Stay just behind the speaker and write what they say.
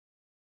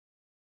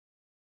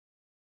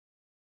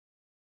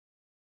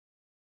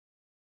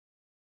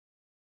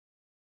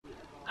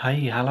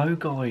Hey, hello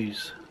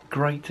guys.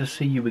 Great to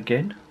see you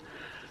again.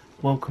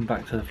 Welcome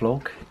back to the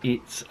vlog.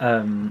 It's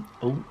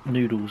oh,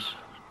 Noodles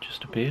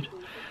just appeared.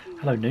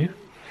 Hello, New.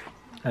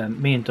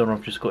 Me and Donna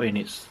have just got in.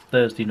 It's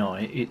Thursday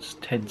night. It's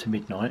 10 to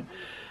midnight.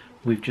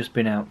 We've just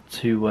been out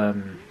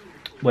to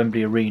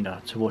Wembley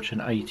Arena to watch an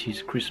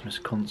 80s Christmas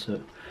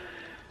concert,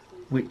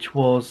 which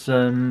was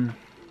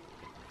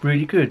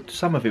really good.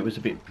 Some of it was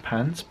a bit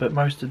pants, but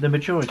the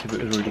majority of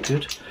it was really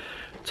good.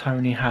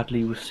 Tony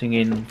Hadley was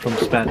singing from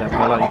Spandau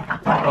Ballet.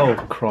 Oh,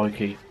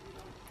 crikey.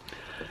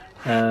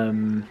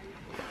 I've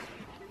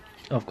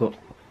got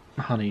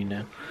honey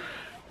now.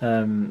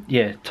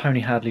 Yeah, Tony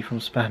Hadley from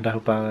Spandau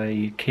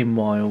Ballet, Kim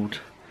Wilde,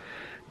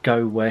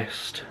 Go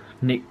West,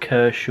 Nick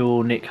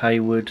Kershaw, Nick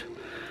Hayward.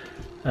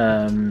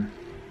 Yeah,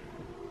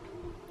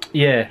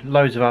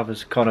 loads of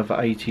others, kind of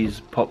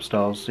 80s pop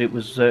stars. It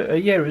was,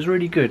 yeah, it was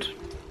really good.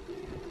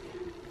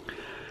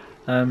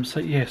 So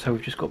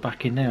we've just got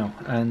back in now,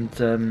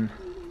 and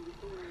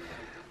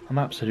I'm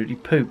absolutely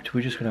pooped.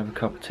 We're just going to have a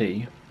cup of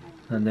tea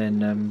and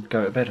then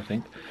go to bed, I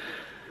think.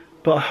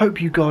 But I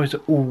hope you guys are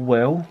all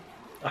well.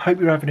 I hope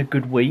you're having a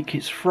good week.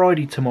 It's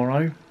Friday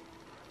tomorrow.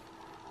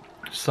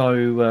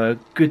 So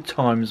good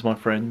times, my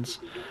friends.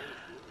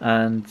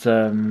 And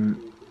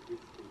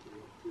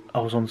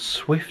I was on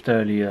Swift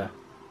earlier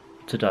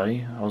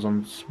today. I was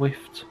on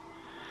Swift.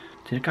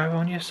 Did it go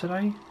on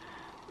yesterday?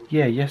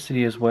 Yeah,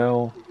 yesterday as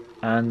well.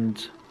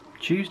 And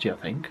Tuesday, I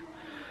think.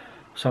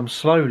 So I'm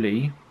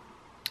slowly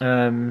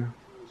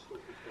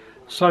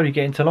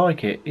getting to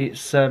like it.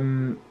 It's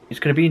going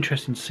to be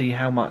interesting to see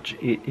how much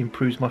it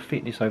improves my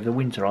fitness over the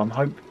winter. I'm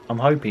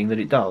hoping that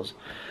it does,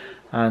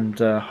 and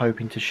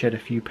hoping to shed a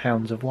few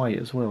pounds of weight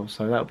as well.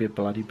 So that'll be a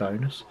bloody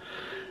bonus.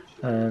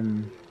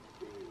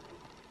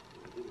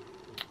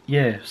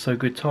 Yeah, so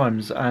good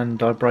times.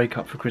 And I break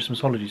up for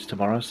Christmas holidays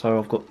tomorrow.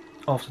 So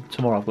after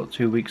tomorrow I've got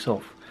 2 weeks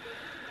off,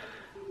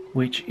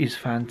 which is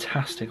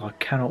fantastic. I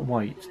cannot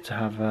wait to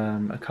have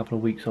a couple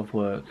of weeks off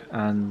work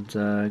and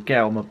get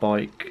out on my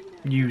bike,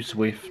 use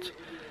Zwift,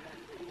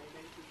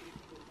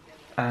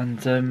 and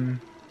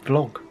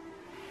vlog.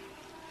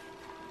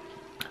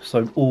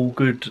 So all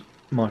good,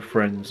 my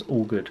friends,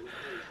 all good.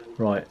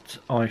 Right,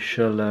 I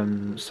shall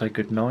say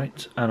good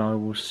night, and I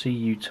will see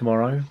you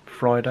tomorrow,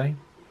 Friday.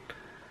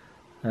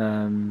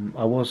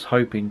 I was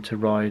hoping to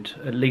ride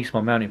at least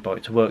my mountain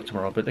bike to work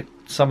tomorrow, but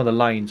some of the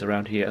lanes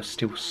around here are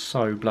still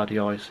so bloody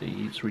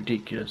icy. It's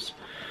ridiculous.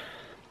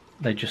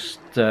 They just,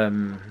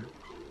 yeah,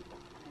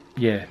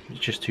 it's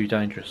just too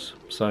dangerous.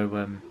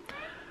 So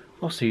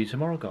I'll see you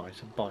tomorrow,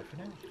 guys. Bye for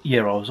now.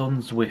 Yeah, I was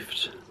on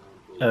Zwift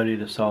earlier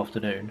this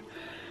afternoon,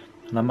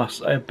 and I must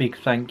say a big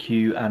thank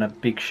you and a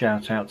big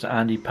shout out to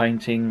Andy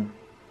Painting.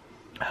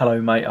 Hello,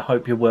 mate. I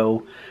hope you're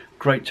well.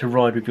 Great to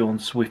ride with you on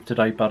Zwift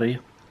today, buddy.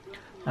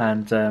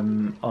 And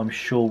I'm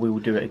sure we will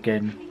do it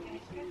again.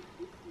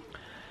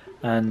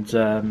 And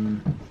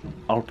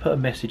I'll put a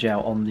message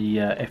out on the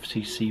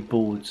FCC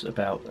boards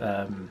about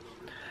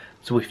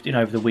Zwifting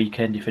over the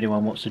weekend. If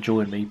anyone wants to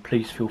join me,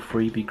 please feel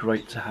free. It'd be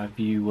great to have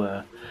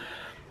you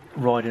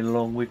riding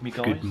along with me,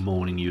 guys. Good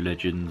morning, you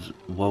legends.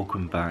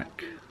 Welcome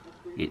back.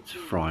 It's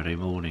Friday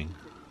morning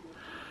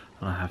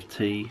and I have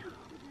tea.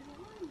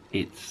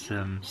 It's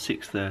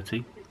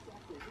 6:30.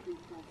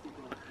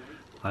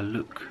 I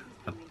look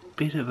a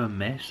bit of a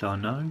mess, I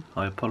know,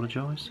 I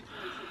apologise,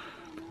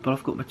 but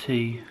I've got my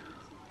tea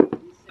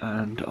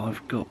and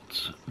I've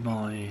got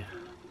my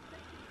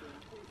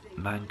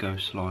mango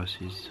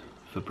slices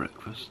for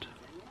breakfast.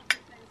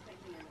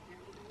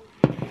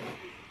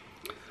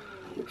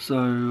 So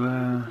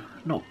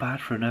not bad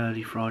for an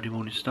early Friday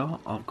morning start.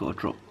 I've got to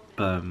drop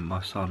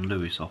my son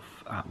Lewis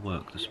off at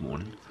work this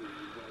morning,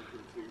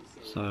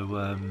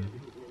 so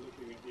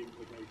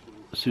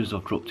as soon as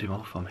I've dropped him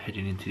off I'm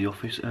heading into the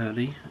office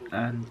early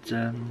and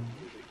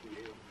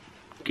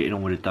getting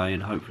on with the day,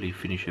 and hopefully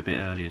finish a bit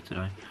earlier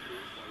today,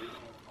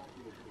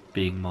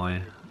 being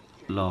my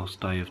last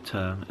day of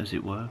term, as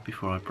it were,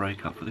 before I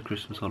break up for the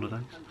Christmas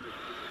holidays.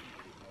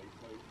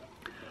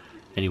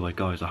 Anyway,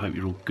 guys, I hope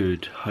you're all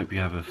good. Hope you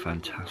have a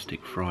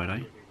fantastic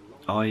Friday.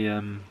 I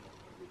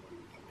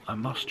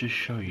must just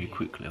show you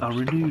quickly. I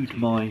renewed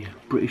my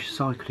British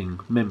cycling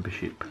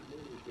membership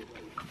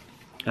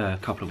a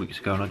couple of weeks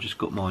ago, and I just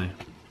got my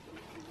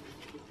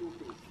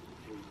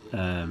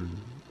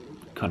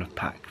kind of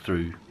pack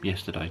through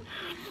yesterday.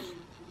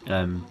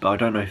 But I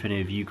don't know if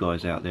any of you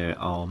guys out there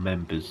are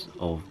members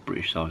of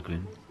British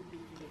Cycling,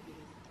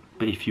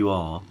 but if you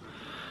are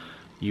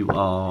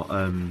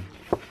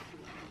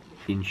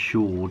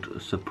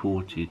insured,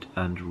 supported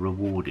and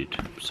rewarded.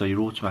 So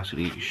you're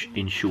automatically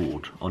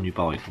insured on your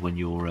bike when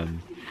you're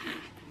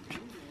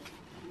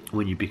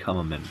when you become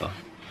a member,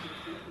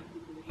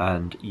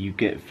 and you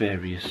get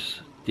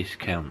various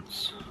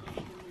discounts.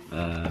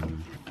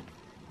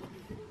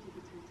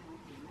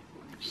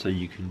 So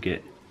you can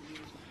get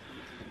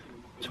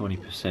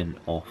 20%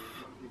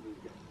 off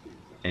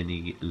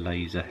any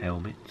laser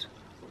helmet,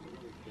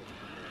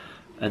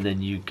 and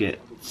then you get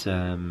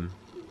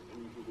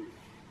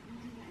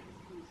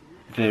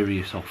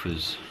various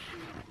offers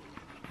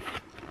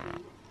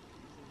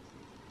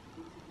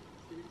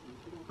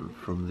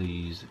from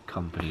these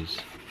companies.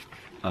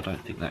 I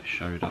don't think that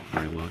showed up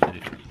very well, did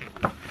it?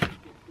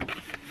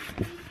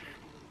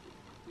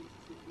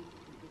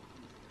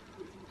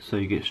 So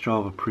you get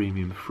Strava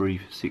Premium free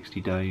for 60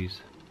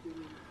 days,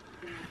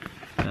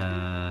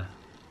 20%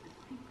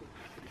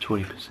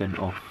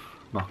 off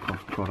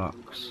Muck-Off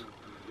products,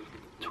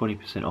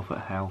 20% off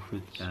at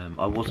Halfords.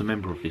 I was a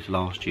member of this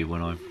last year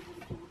when I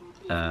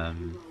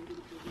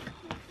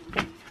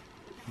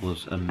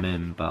was a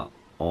member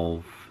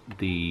of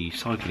the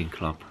cycling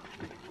club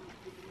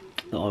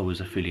that I was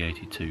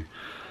affiliated to,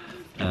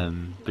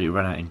 but it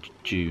ran out in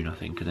June, I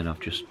think, and then I've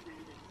just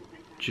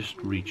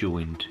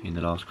rejoined in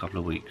the last couple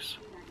of weeks,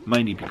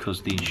 mainly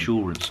because the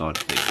insurance side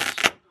of things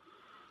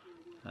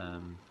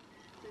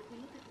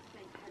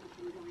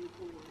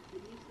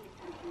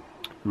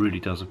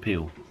really does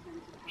appeal.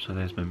 So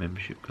there's my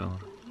membership card.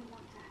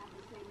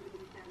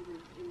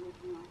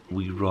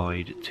 We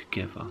ride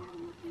together.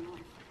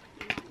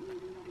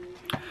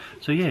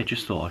 So yeah,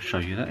 just thought I'd show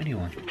you that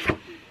anyway.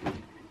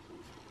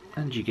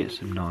 And you get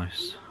some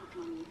nice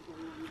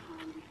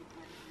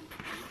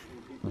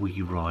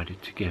We Ride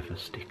It Together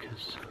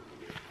stickers,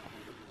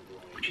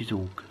 which is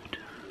all good.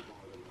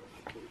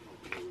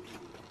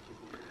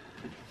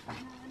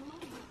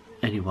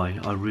 Anyway,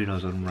 I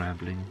realise I'm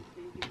rambling.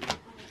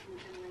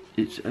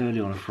 It's early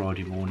on a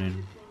Friday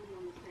morning.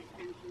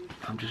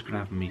 I'm just going to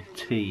have me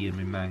tea and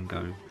my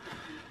mango,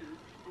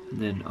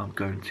 and then I'm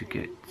going to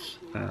get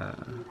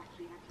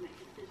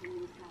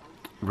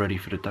ready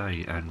for the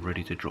day and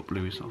ready to drop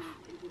Lewis off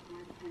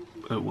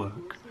at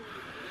work.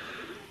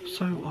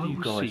 So I will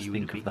guys see you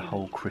think of the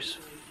whole Chris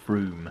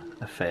Froome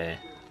affair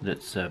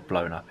that's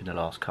blown up in the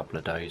last couple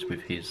of days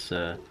with his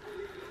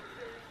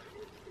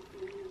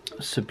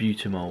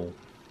salbutamol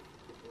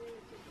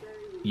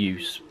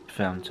use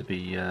found to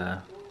be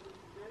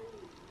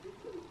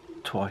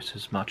twice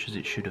as much as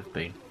it should have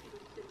been.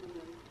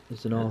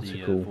 There's an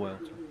article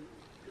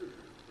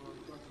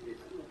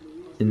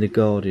in The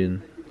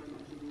Guardian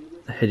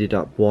headed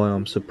up "Why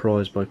I'm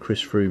surprised by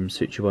Chris Froome's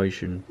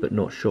situation but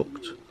not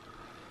shocked."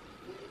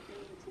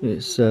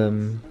 It's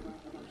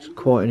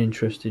quite an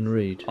interesting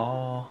read.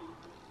 Are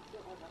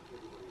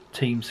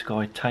Team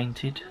Sky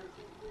tainted?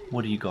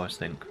 What do you guys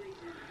think?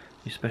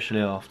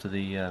 Especially after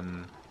the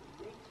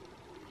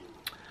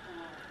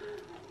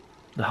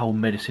whole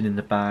medicine in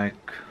the bag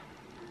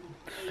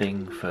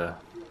thing for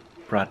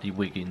Bradley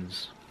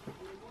Wiggins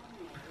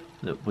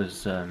that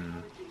was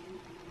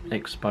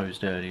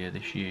exposed earlier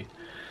this year.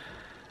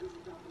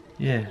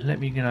 Yeah, let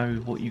me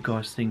know what you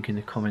guys think in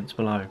the comments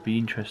below. It'd be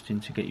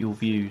interesting to get your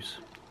views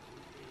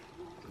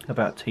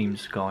about Team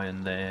Sky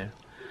and their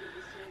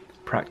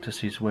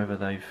practices, whether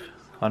they've,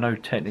 I know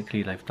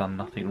technically they've done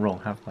nothing wrong,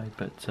 have they,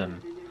 but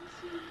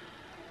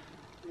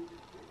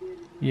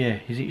yeah,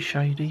 is it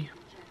shady?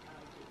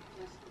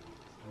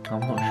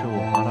 I'm not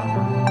sure, I don't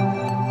know.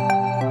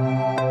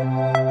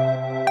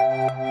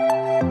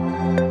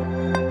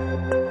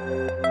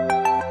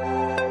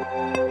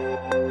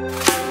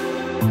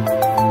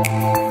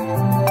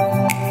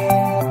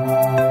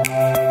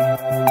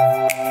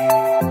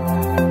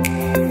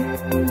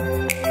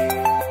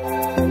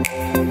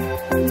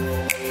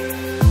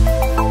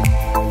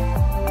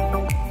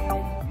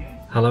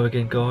 Hello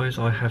again guys,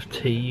 I have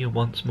tea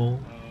once more.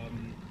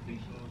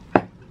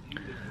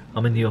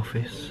 I'm in the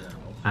office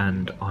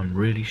and I'm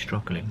really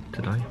struggling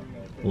today,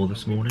 or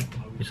this morning.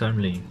 It's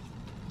only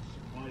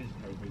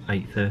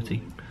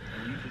 8:30,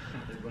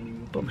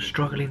 but I'm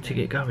struggling to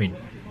get going.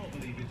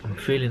 I'm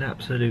feeling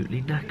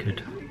absolutely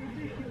knackered.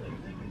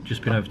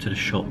 Just been over to the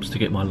shops to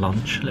get my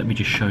lunch. Let me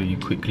just show you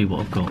quickly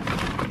what I've got.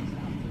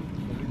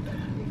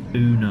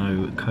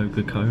 Uno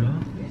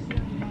Coca-Cola,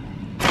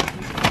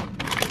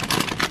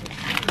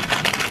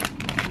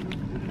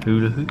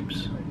 hula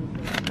hoops,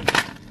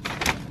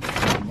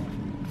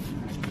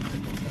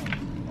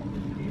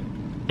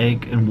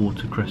 egg and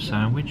watercress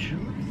sandwich,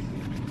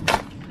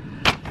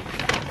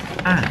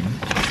 and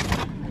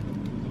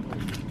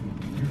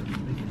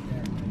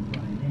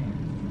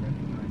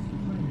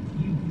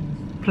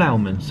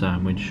ploughman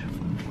sandwich.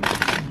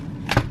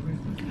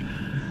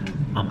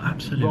 I'm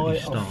absolutely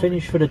starving. I've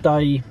finished for the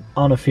day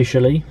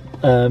unofficially.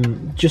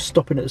 Just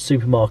stopping at the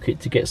supermarket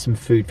to get some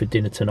food for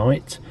dinner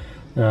tonight.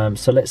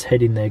 So let's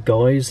head in there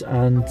guys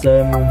and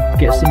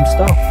get some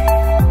stuff.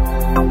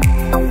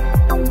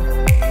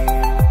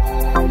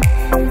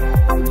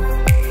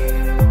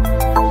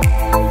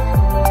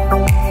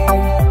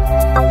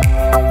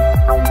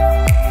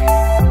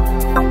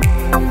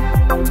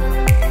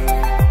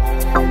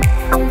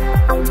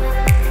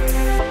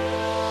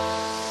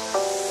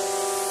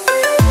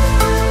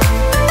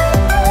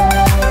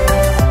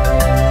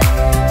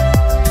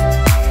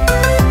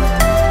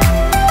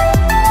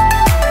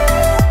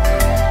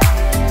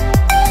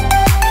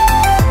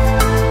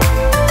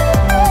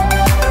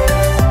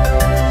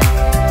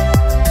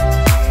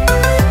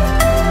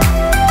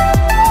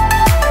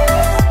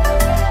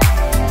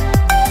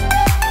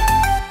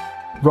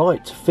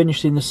 Right,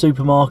 finished in the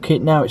supermarket.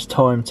 Now it's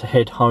time to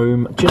head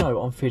home. Do you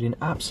know, I'm feeling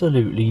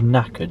absolutely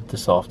knackered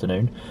this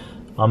afternoon.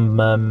 I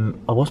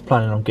was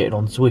planning on getting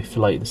on Zwift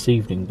late this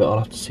evening, but I'll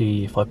have to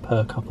see if I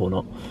perk up or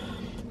not.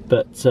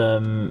 But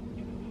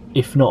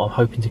if not, I'm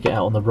hoping to get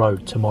out on the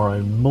road tomorrow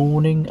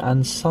morning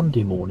and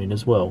Sunday morning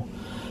as well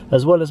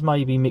as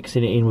maybe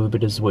mixing it in with a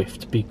bit of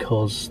Zwift,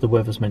 because the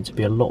weather's meant to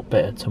be a lot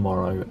better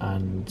tomorrow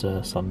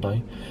and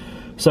Sunday.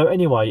 So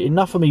anyway,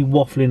 enough of me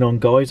waffling on,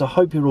 guys. I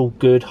hope you're all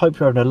good. Hope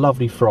you're having a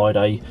lovely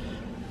Friday.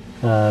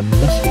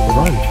 Let's hit the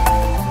road.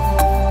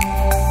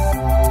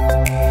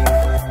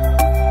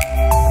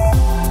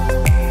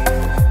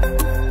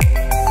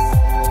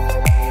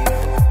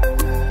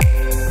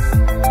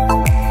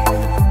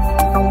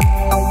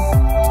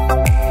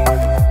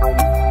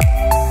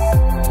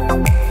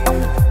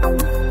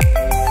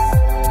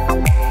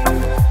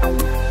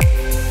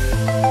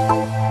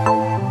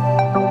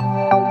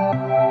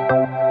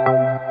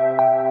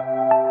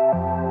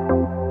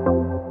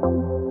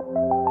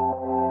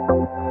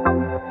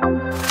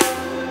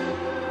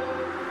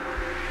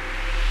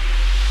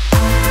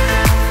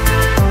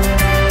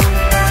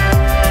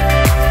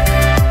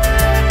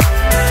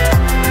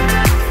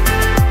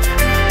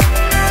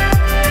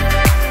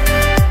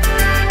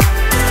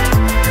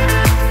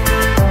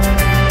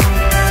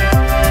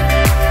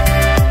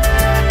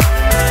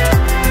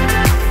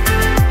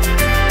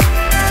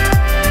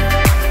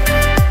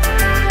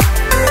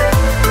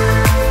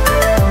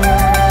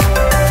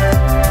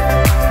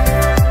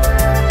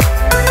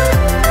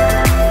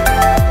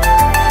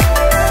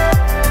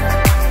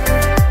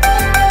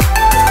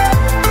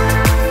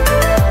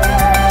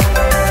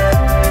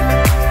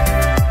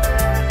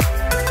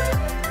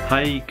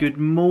 Hey, good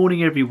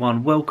morning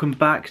everyone, welcome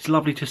back. It's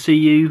lovely to see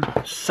you.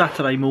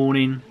 Saturday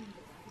morning.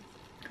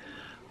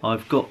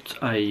 I've got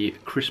a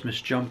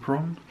Christmas jumper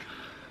on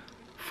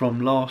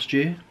from last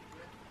year,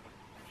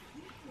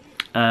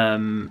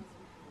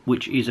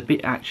 which is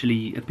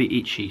actually a bit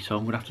itchy, so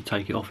I'm gonna have to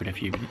take it off in a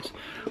few minutes.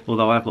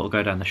 Although I've got to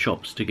go down the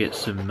shops to get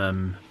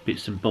some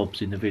bits and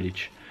bobs in the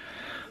village.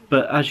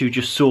 But as you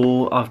just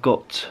saw, I've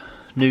got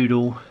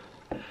Noodle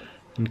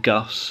and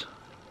Gus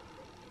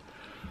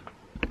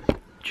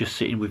just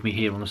sitting with me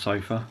here on the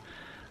sofa.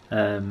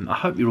 I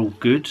hope you're all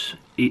good.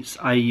 It's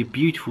a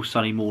beautiful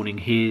sunny morning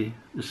here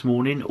this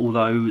morning,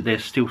 although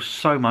there's still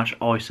so much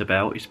ice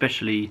about,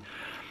 especially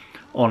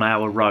on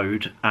our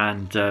road,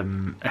 and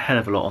a hell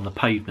of a lot on the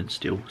pavement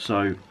still.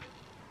 So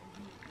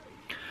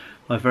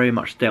I very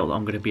much doubt that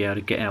I'm going to be able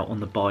to get out on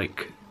the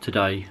bike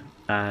today,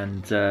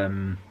 and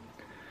I'm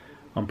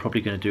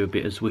probably going to do a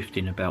bit of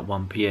Zwifting about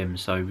 1 PM,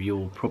 so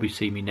you'll probably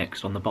see me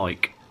next on the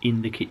bike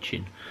in the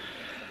kitchen.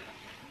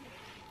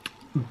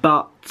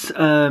 But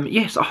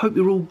yes, I hope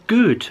you're all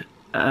good.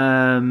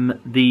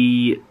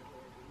 The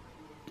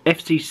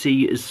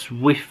FCC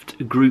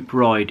Zwift group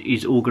ride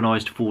is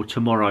organised for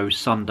tomorrow,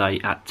 Sunday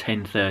at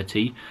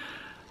 10:30.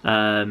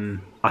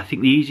 I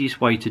think the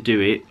easiest way to do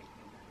it,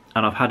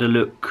 and I've had a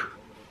look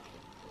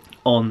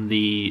on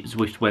the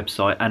Zwift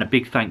website, and a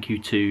big thank you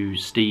to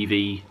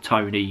Stevie,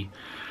 Tony,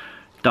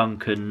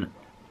 Duncan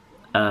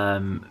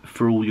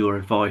for all your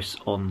advice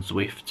on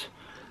Zwift.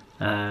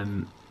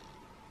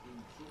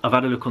 I've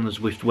had a look on the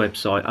Zwift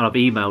website, and I've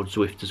emailed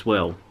Zwift as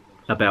well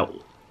about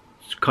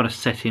kind of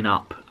setting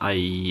up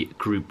a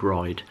group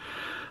ride.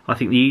 I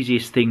think the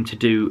easiest thing to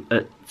do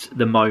at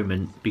the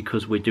moment,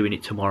 because we're doing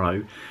it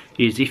tomorrow,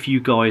 is if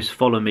you guys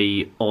follow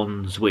me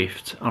on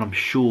Zwift, and I'm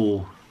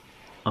sure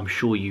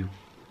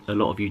a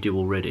lot of you do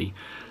already,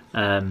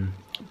 but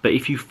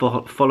if you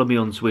follow me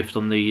on Zwift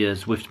on the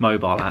Zwift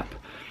mobile app,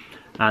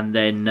 and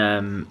then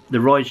the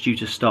ride's due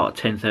to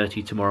start at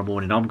 10:30 tomorrow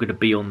morning. I'm going to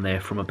be on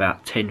there from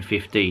about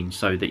 10:15,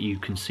 so that you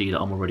can see that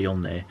I'm already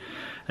on there.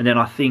 And then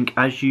I think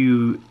as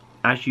you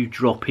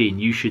drop in,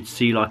 you should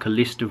see like a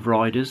list of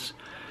riders,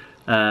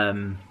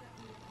 and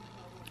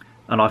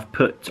I've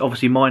put,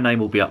 obviously my name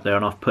will be up there,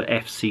 and I've put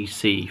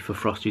FCC for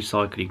Frosty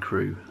Cycling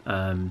Crew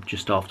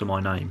just after my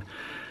name.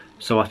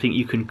 So I think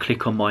you can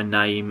click on my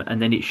name,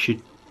 and then it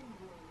should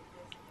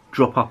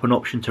drop up an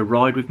option to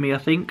ride with me, I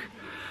think.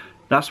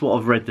 That's what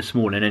I've read this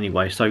morning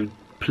anyway, so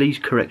please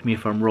correct me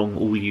if I'm wrong,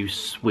 all you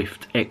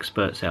Zwift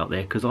experts out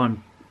there, because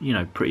I'm, you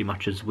know, pretty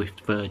much a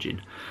Zwift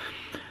virgin.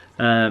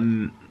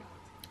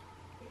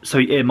 So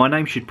yeah, my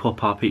name should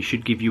pop up. It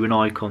should give you an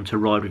icon to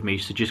ride with me,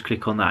 so just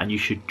click on that and you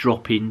should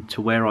drop in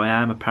to where I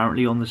am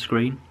apparently on the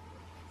screen.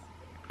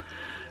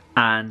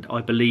 And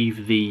I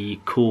believe the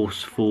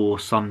course for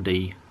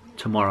Sunday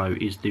tomorrow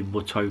is the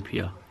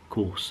Watopia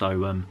course,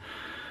 so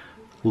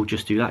we'll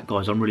just do that,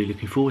 guys. I'm really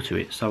looking forward to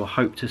it. So I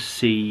hope to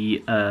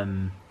see a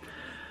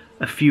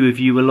few of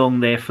you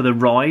along there for the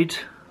ride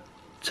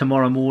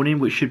tomorrow morning,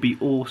 which should be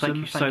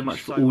awesome. Thank you so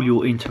much for all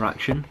your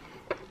interaction.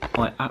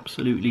 I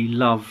absolutely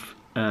love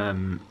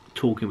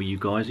talking with you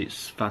guys.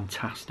 It's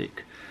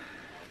fantastic.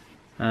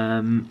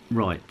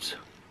 Right,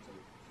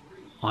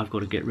 I've got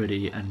to get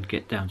ready and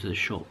get down to the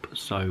shop.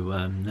 So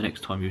the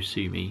next time you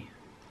see me,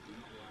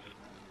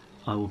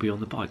 I will be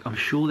on the bike. I'm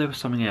sure there was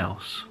something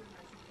else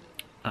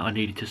that I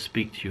needed to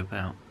speak to you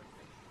about.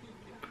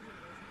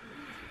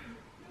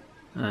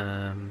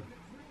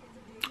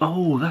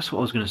 Oh, that's what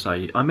I was going to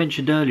say. I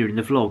mentioned earlier in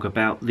the vlog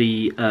about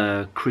the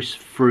Chris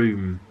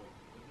Froome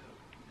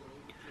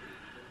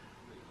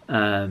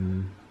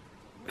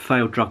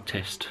failed drug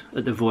test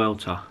at the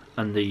Vuelta,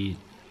 and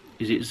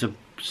is it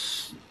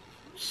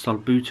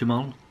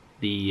salbutamol,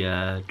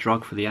 the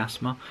drug for the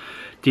asthma.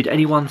 Did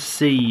anyone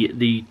see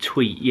the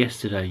tweet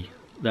yesterday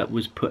that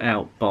was put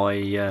out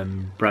by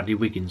Bradley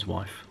Wiggins'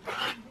 wife?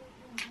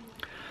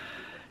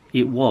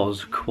 It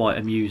was quite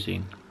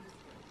amusing.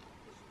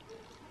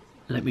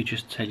 Let me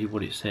just tell you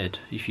what it said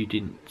if you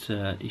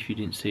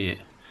didn't see it.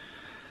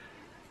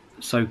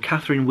 So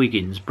Catherine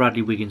Wiggins,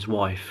 Bradley Wiggins'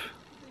 wife,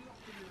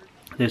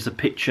 there's a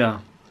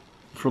picture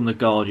from the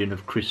Guardian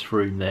of Chris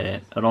Froome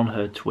there, and on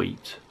her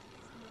tweet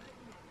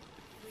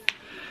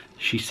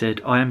she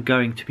said, "I am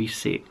going to be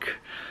sick.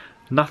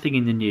 Nothing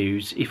in the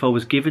news. If I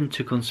was given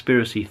to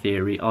conspiracy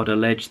theory, I'd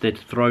allege they'd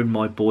thrown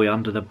my boy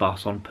under the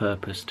bus on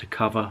purpose to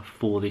cover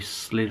for this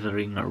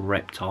slithering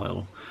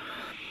reptile."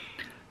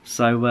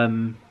 So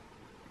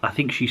I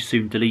think she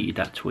soon deleted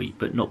that tweet,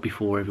 but not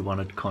before everyone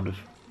had kind of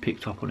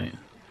picked up on it.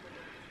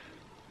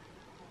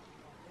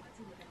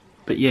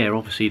 But yeah,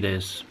 obviously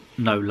there's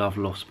no love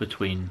lost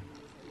between,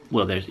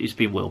 well, it's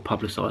been well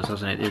publicised,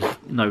 hasn't it? There's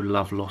no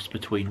love lost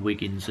between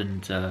Wiggins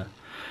and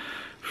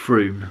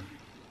Froome,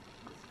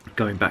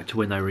 going back to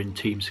when they were in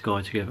Team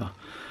Sky together.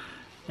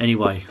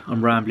 Anyway,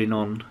 I'm rambling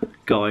on,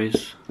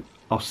 guys.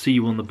 I'll see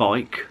you on the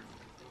bike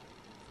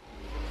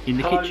in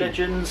the kitchen.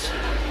 Legends.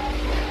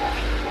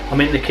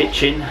 I'm in the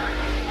kitchen.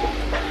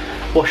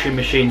 Washing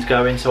machine's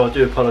going, so I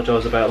do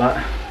apologise about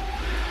that.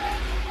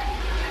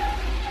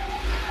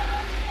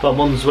 But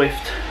I'm on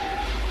Zwift,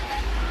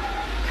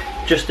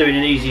 just doing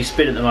an easy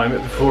spin at the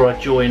moment before I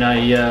join a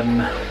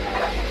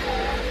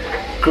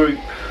group.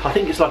 I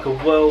think it's like a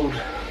world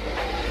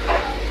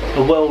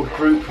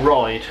group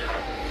ride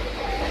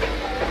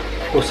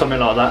or something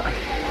like that.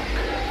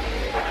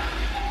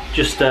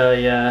 Just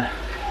an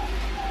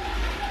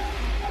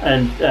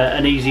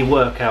easy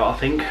workout, I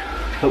think,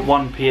 at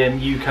 1 PM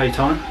UK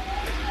time.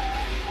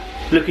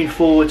 Looking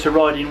forward to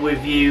riding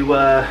with you,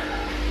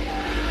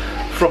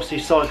 Frosty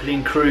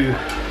Cycling crew,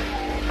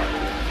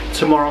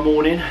 tomorrow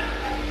morning.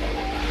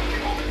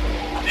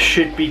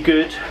 Should be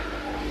good.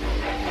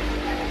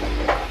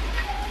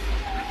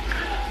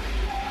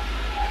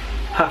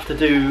 Have to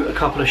do a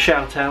couple of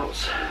shout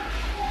outs.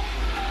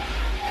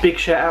 Big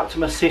shout out to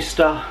my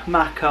sister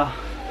Macca,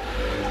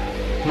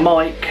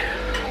 Mike,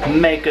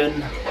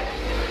 Megan,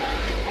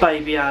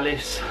 baby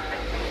Alice,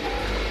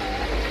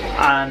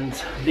 and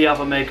the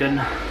other Megan.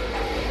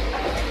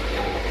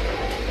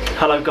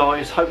 Hello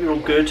guys, hope you're all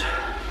good.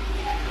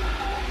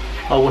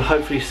 I will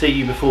hopefully see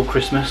you before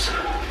Christmas.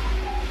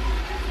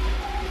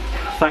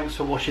 Thanks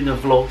for watching the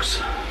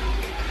vlogs,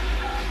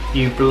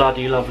 you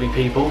bloody lovely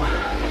people.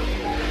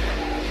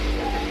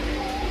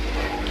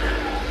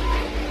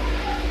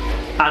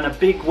 And a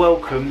big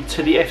welcome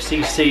to the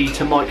FCC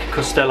to Mike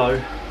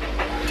Costello.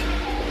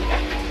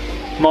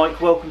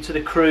 Mike, welcome to the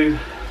crew.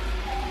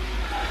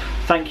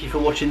 Thank you for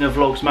watching the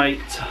vlogs,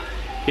 mate.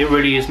 It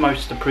really is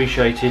most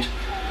appreciated.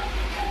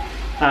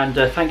 And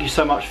thank you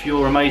so much for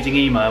your amazing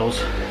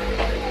emails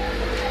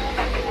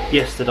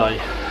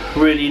yesterday.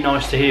 Really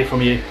nice to hear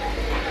from you.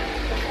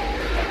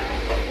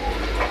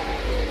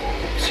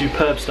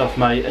 Superb stuff,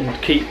 mate,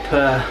 and keep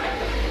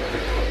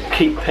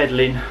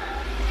pedalling.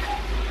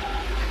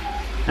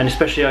 And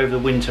especially over the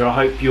winter, I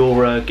hope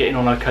you're getting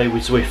on okay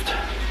with Zwift.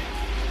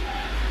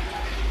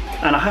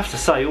 And I have to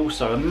say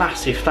also a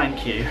massive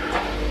thank you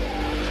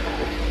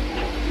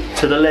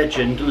to the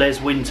legend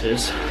Les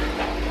Winters,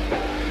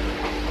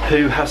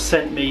 who has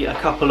sent me a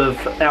couple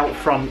of out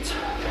front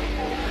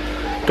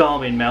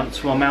Garmin mounts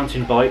for my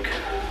mountain bike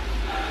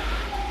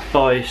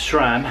by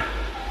SRAM.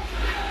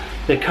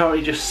 They're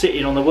currently just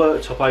sitting on the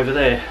worktop over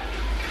there,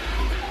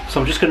 so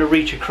I'm just going to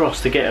reach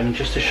across to get them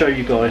just to show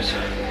you guys.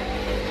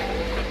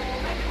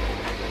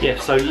 Yeah,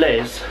 so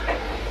Les,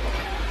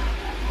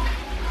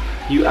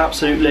 you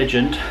absolute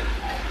legend.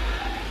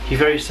 He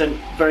very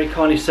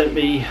kindly sent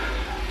me,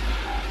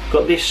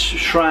 got this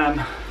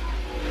SRAM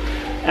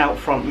out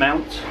front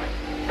mount,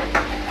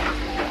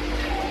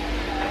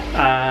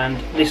 and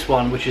this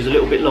one which is a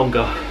little bit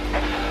longer,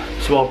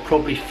 so I'll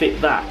probably fit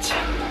that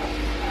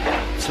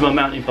to my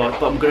mountain bike,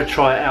 but I'm going to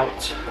try it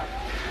out.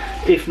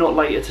 If not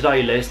later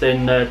today, Les,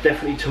 then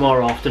definitely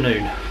tomorrow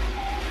afternoon.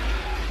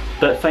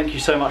 But thank you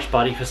so much,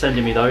 buddy, for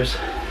sending me those.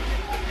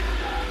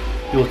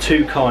 You're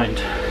too kind.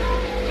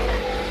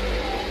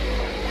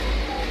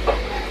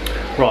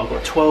 Right, I've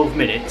got 12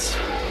 minutes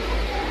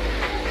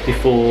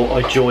before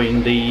I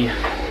join the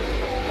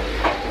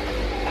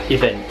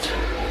event,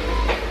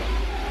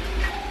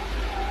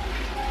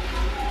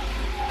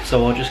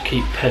 so I'll just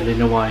keep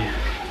pedalling away.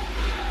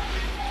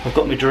 I've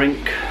got my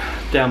drink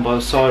down by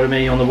the side of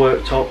me on the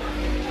worktop.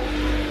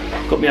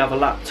 Got my other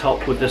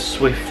laptop with the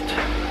Swift.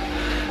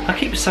 I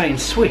keep saying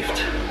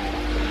Swift.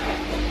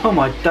 Oh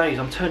my days,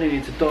 I'm turning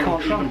into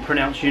Donald Trump. Can't even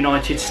pronounce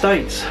United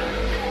States.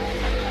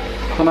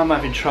 And I'm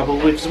having trouble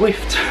with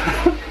Zwift.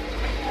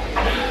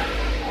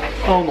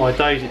 Oh my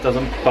days, it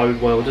doesn't bode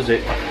well, does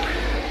it?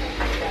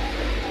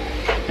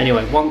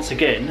 Anyway, once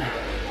again,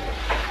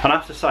 and I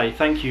have to say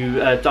thank you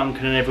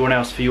Duncan and everyone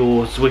else for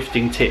your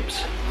Zwifting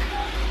tips,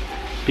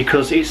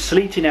 because it's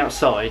sleeting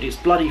outside, it's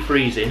bloody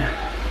freezing,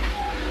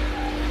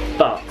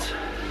 but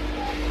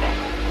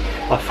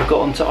I've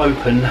forgotten to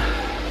open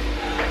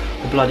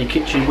the bloody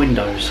kitchen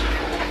windows.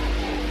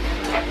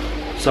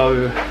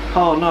 So,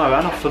 oh no,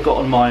 and I've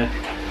forgotten my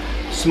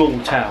small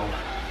towel.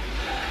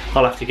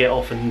 I'll have to get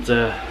off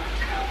and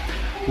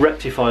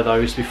rectify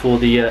those before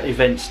the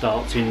event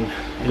starts in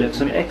 11 minutes.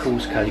 Some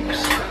Eccles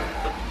cakes.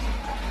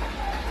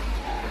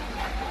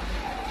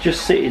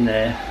 Just sitting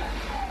there,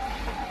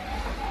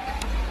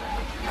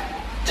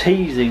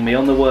 teasing me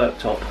on the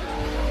worktop.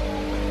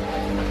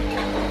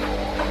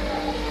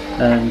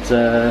 And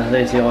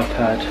there's the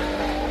iPad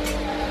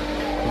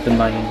with the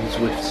main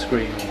Zwift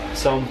screen.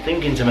 So I'm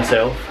thinking to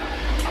myself,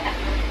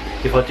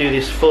 if I do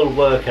this full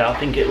workout, I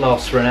think it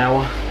lasts for an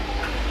hour,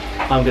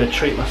 I'm going to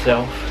treat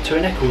myself to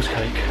an Eccles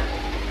cake.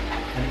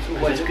 And it's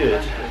always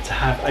good to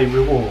have a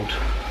reward.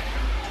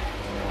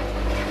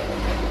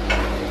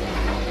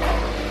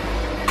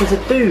 There's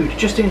a dude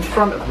just in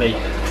front of me.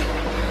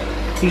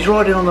 He's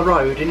riding on the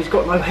road and he's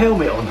got no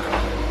helmet on.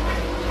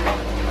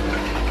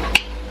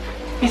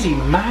 Is he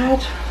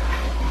mad?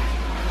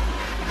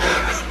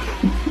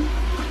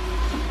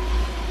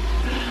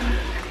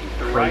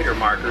 The rider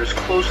markers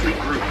closely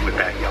grouped with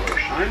that yellow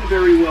sheet. I'm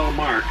very well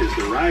marked as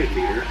the ride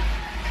leader,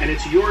 and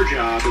it's your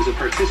job as a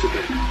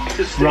participant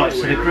to stay Right,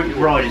 so the group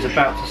ride is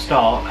about to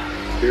start.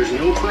 There's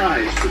no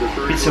prize for the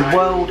first. It's a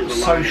world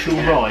social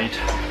ride.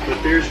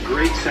 But there's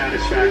great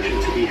satisfaction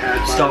to be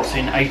had. Starts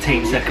in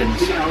 18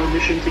 seconds. Our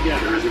mission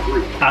together as a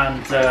group.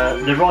 And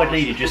the ride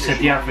leader just said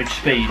the average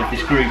speed of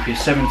this group is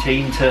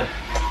 17 to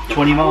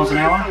 20 miles an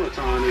hour.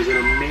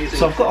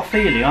 So I've got a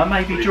feeling I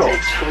may be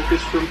dropped.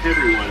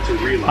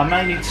 I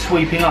may need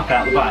sweeping up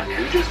out the back.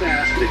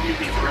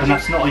 And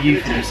that's not a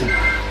euphemism.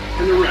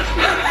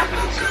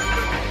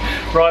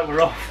 Right,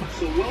 we're off.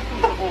 So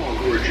welcome to all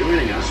who are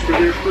joining us for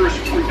their first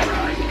group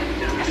ride,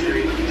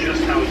 demonstrating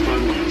just how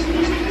fun these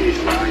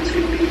easy-paced rides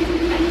can be.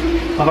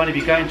 I've only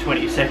been going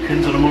 20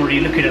 seconds and I'm already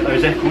looking at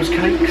those Eccles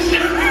cakes.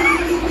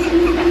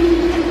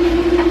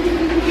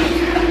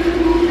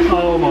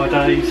 Oh my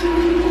days.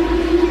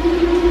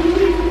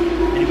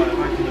 Anyway, I've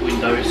opened the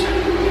windows,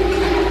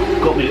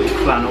 got my little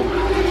flannel.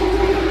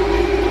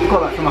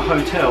 Got that from a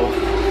hotel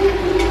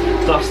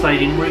that I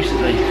stayed in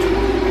recently.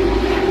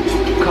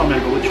 Can't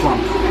remember which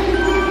one.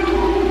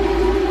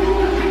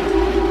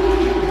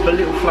 But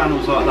little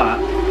flannels like that,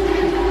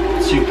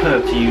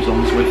 superb to use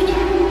on Zwift.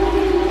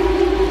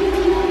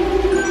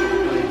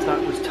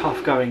 That was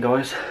tough going,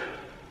 guys.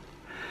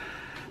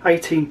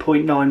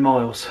 18.9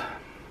 miles.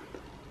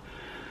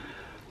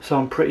 So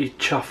I'm pretty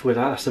chuffed with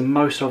that. That's the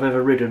most I've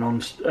ever ridden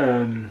on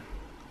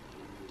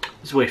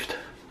Zwift.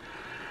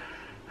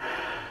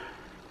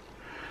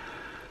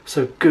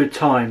 So good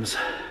times.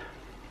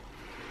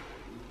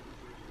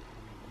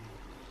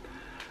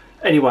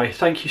 Anyway,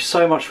 thank you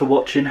so much for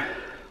watching.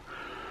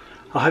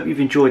 I hope you've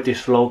enjoyed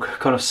this vlog,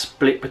 kind of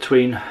split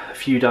between a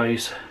few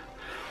days.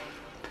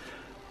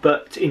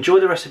 But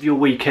enjoy the rest of your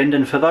weekend,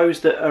 and for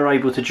those that are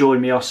able to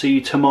join me, I'll see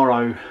you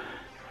tomorrow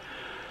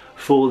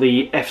for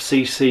the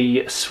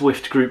FCC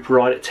Zwift group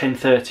ride at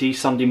 10:30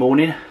 Sunday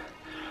morning.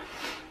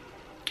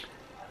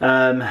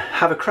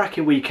 Have a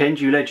cracking weekend,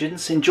 you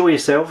legends. Enjoy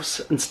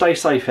yourselves and stay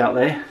safe out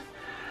there.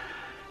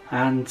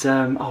 And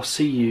I'll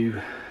see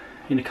you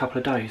in a couple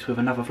of days with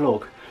another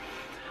vlog.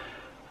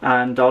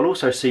 And I'll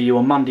also see you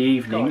on Monday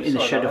evening in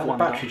the Shed of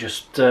Wonder. The battery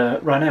just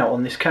ran out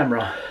on this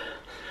camera.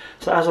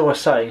 So as I was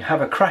saying,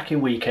 have a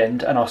cracking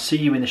weekend, and I'll see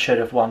you in the Shed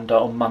of Wonder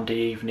on Monday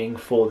evening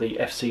for the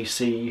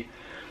FCC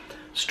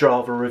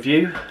Strava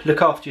review.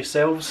 Look after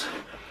yourselves.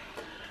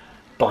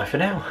 Bye for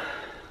now.